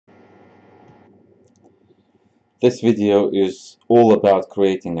This video is all about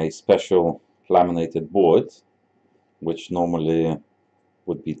creating a special laminated board, which normally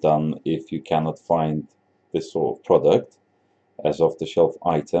would be done if you cannot find this sort of product as off-the-shelf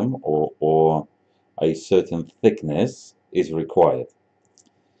item, or a certain thickness is required.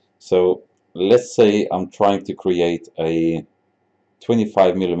 So let's say I'm trying to create a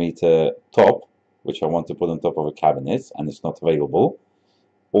 25mm top, which I want to put on top of a cabinet, and it's not available.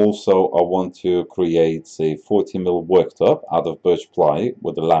 Also, I want to create a 40mm worktop out of birch ply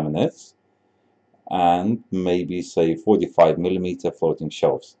with the laminates, and maybe say 45mm floating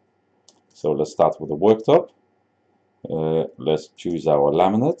shelves. So let's start with the worktop. Let's choose our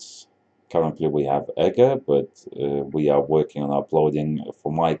laminates. Currently we have Egger, but we are working on uploading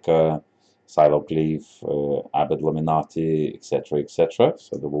Formica, Siloglyph, Abbott Laminati, etc.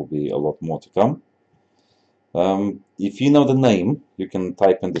 So there will be a lot more to come. If you know the name, you can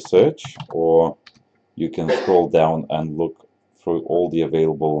type in the search, or you can scroll down and look through all the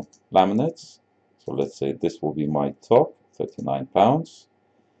available laminates. So let's say this will be my top, £39,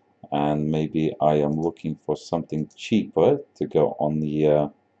 and maybe I am looking for something cheaper to go on the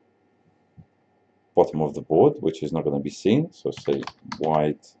bottom of the board, which is not going to be seen. So say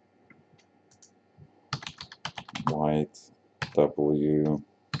white W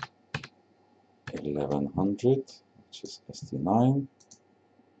 1100, which is ST9.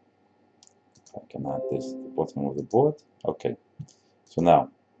 I can add this to the bottom of the board. Okay, so now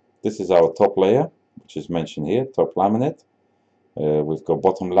this is our top layer, which is mentioned here, top laminate. We've got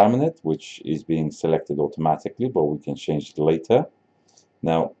bottom laminate, which is being selected automatically, but we can change it later.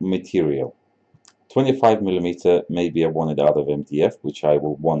 Now, material. 25mm, maybe I want it out of MDF, which I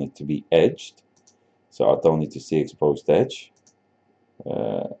will want it to be edged, so I don't need to see exposed edge.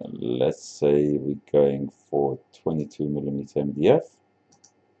 Let's say we're going for 22mm MDF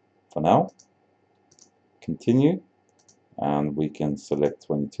for now. Continue, and we can select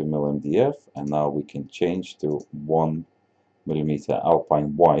 22mm MDF, and now we can change to 1mm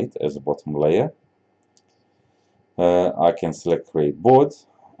Alpine White as a bottom layer. I can select create board,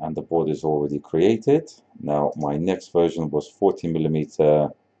 and the board is already created. Now my next version was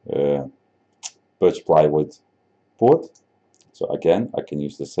 40mm birch plywood board. So again, I can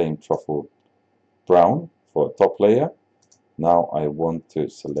use the same truffle brown for top layer. Now I want to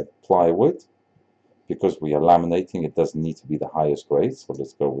select plywood. Because we are laminating, it doesn't need to be the highest grade, so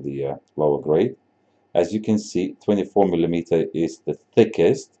let's go with the lower grade. As you can see, 24mm is the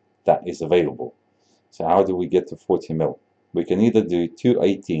thickest that is available. So how do we get to 40mm? We can either do two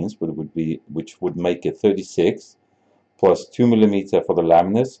 18s, which would make it 36, plus 2mm for the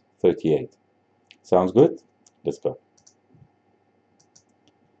laminates, 38. Sounds good? Let's go.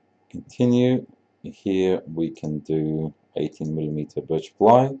 Continue. Here we can do 18mm birch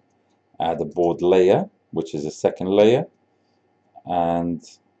ply, add a board layer, which is a second layer, and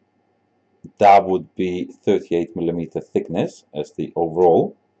that would be 38mm thickness as the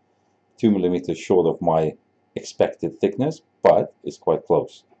overall, 2mm short of my expected thickness, but it's quite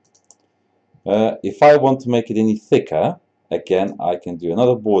close. If I want to make it any thicker, again I can do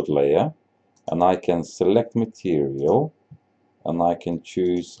another board layer, and I can select material, and I can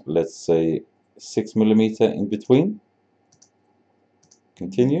choose, let's say, 6mm in between.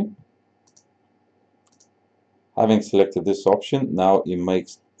 Continue. Having selected this option, now it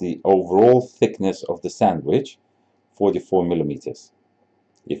makes the overall thickness of the sandwich 44mm.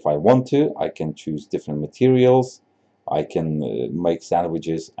 If I want to, I can choose different materials. I can make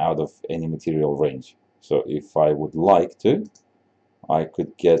sandwiches out of any material range. So if I would like to, I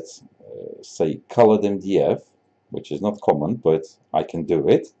could get, say, colored MDF, which is not common, but I can do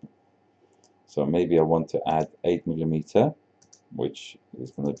it. So maybe I want to add 8mm, which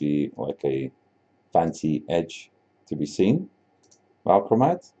is going to be like a fancy edge to be seen. Velcro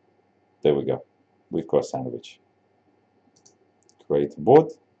mat. There we go. We've got a sandwich. Create a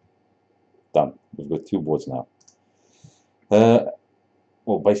board. Done. We've got two boards now.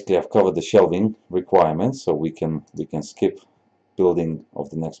 Well, basically I've covered the shelving requirements, so we can skip building of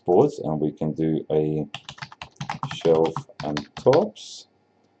the next boards, and we can do a shelf and tops.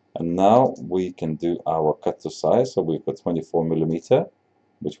 And now we can do our cut to size. So we've got 24mm,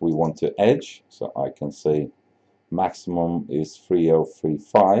 which we want to edge. So I can say maximum is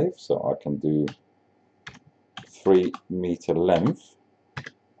 3035. So I can do 3 meter length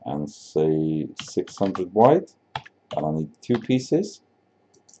and say 600 wide. And I need two pieces.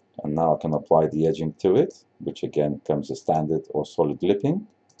 And now I can apply the edging to it, which again comes as standard or solid lipping.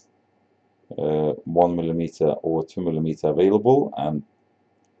 1mm or 2mm available, and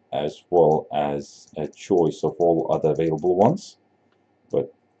as well as a choice of all other available ones,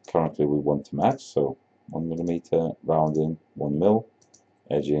 but currently we want to match, so 1 millimeter, rounding 1 mil,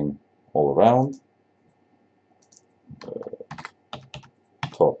 edging all around,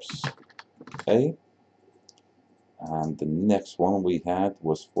 tops A. And the next one we had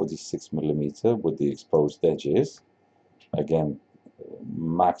was 46 millimeter with the exposed edges. Again,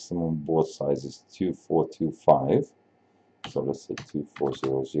 maximum board size is 2425. So let's say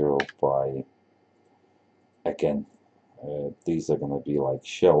 2400 by, again, these are going to be like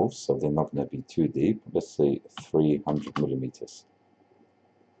shelves, so they're not going to be too deep. Let's say 300 millimeters.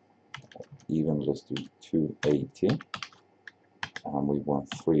 Even let's do 280. And we want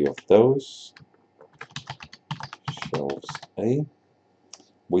 3 of those. Shelves A.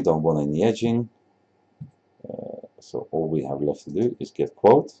 We don't want any edging. So all we have left to do is get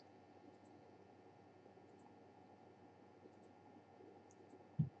quote.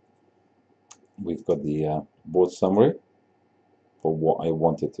 We've got the board summary for what I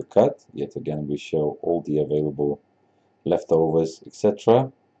wanted to cut. Yet again, we show all the available leftovers,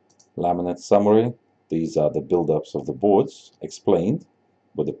 etc. Laminate summary. These are the build-ups of the boards explained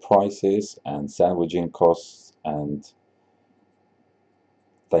with the prices and sandwiching costs and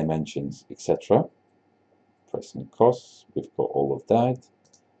dimensions, etc. Pricing costs. We've got all of that.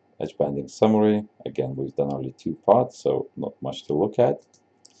 Edge banding summary. Again, we've done only 2 parts, so not much to look at.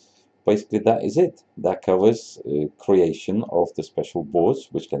 Basically, that is it. That covers creation of the special boards,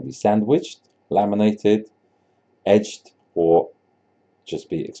 which can be sandwiched, laminated, edged, or just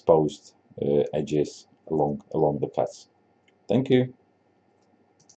be exposed edges along the cuts. Thank you.